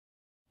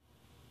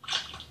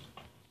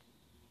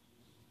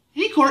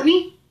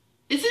Courtney?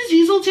 Is this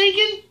easel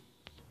taken?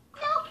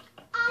 Nope,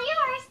 all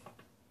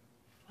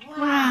yours.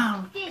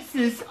 Wow, this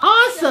is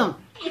awesome.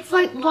 It's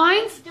like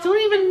lines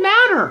don't even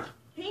matter.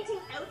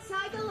 Painting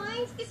outside the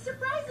lines is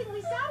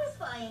surprisingly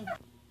satisfying.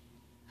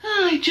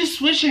 I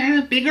just wish I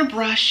had a bigger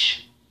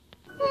brush.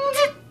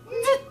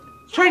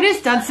 Try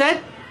this,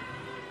 Dunset.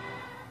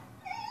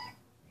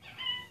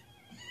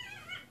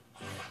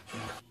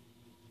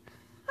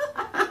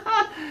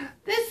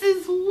 This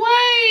is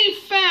way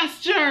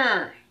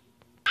faster.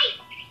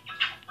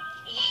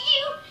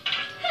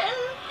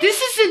 This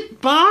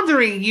isn't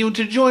bothering you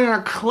to join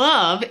our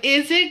club,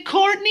 is it,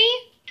 Courtney?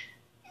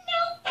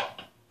 Nope.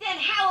 Then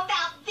how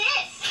about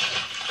this?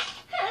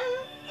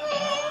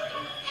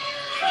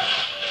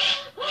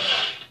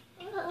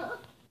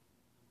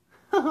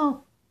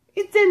 Oh,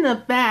 it's in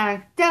the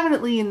bag.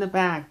 Definitely in the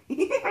bag.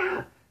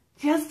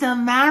 Just a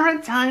matter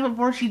of time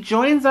before she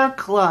joins our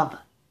club.